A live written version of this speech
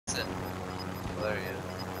there he is.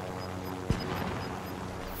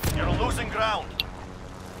 You're losing ground.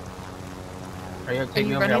 Are you gonna take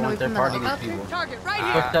me over there? I want third party these people. Target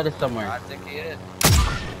right Go set us somewhere. I think he is.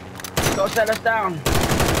 Go set us down.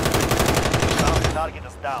 Target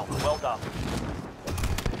is down. Well done.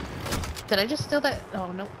 Did I just steal that?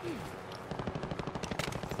 Oh no.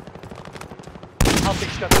 I'll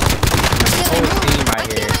fix that. Whole team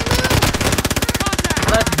right here.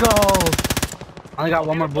 Let's go. I only got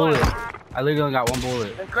one more bullet. I literally only got one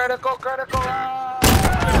bullet. Critical. Critical.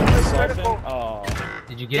 Oh.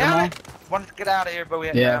 Did you get him all? Wanted to get out of here, but we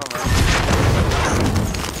had Yeah. to.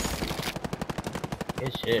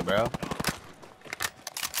 Good shit, bro.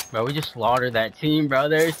 Bro, we just slaughtered that team, bro.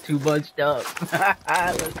 There's too bunched up.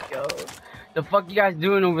 Let's go. The fuck you guys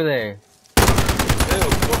doing over there? I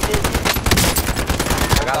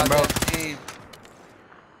got him, bro.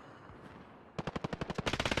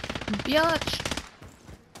 Biatch.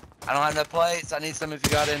 I don't have no plates. I need some if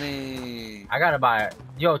you got any. I gotta buy it.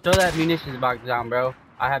 Yo, throw that munitions box down, bro.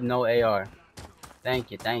 I have no AR.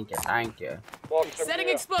 Thank you, thank you, thank you. Setting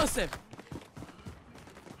explosive.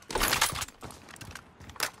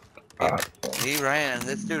 He ran.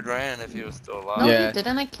 This dude ran if he was still alive. No, Yeah. he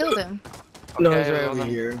didn't. I killed him. No, Okay, he's right well over then-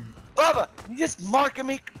 here. Bubba, you just barking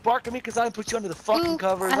me because I didn't put you under the fucking Ooh,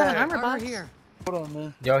 cover I have an there. armor box. here. Hold on,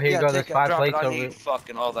 man. Yo, here you go. There's take it, 5 drop plates it. I over. need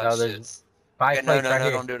fucking all that No, shit. there's 5 Yeah, plates no, right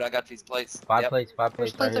here. don't do it. I got these plates. 5 Yep. plates, 5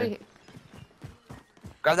 There's plates right plates over here.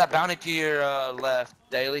 here. Grab that bounty to your left,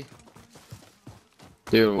 Daily.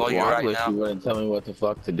 Dude, Well, you're well, I right wish now. you wouldn't tell me what the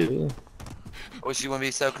fuck to do. Wish you wouldn't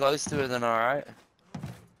be so close to it, then alright.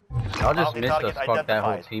 Y'all just Bounty missed us. target Fuck that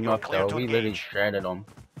whole identified. team You're up, clear though. to We literally engage. shredded them.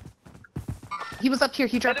 He was up here.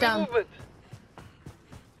 He dropped down.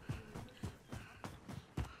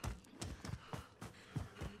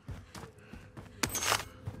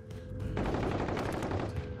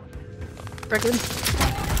 Frickin'.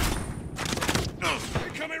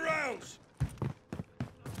 Incoming rounds.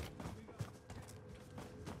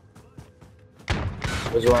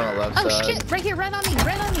 There's one on the left Oh side. shit! Right here. Ran on me.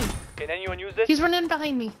 Ran on me. Can anyone use this? He's running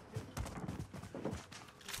behind me.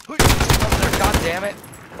 God damn it.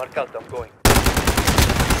 Mark out. I'm going.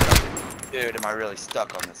 Dude, am I really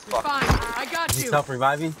stuck on this fuck? Fine. I got He's you.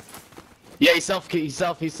 self-reviving? Yeah, he's self. Oh,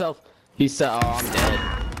 I'm dead.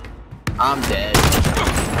 I'm dead.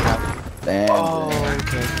 Damn. Oh,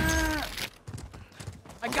 okay.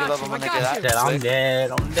 I Give got up you. on I the got nigga you. Said, I'm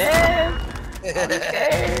dead. I'm dead. I'm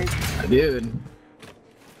dead. Dude.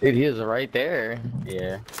 Dude, he is right there.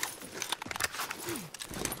 Yeah.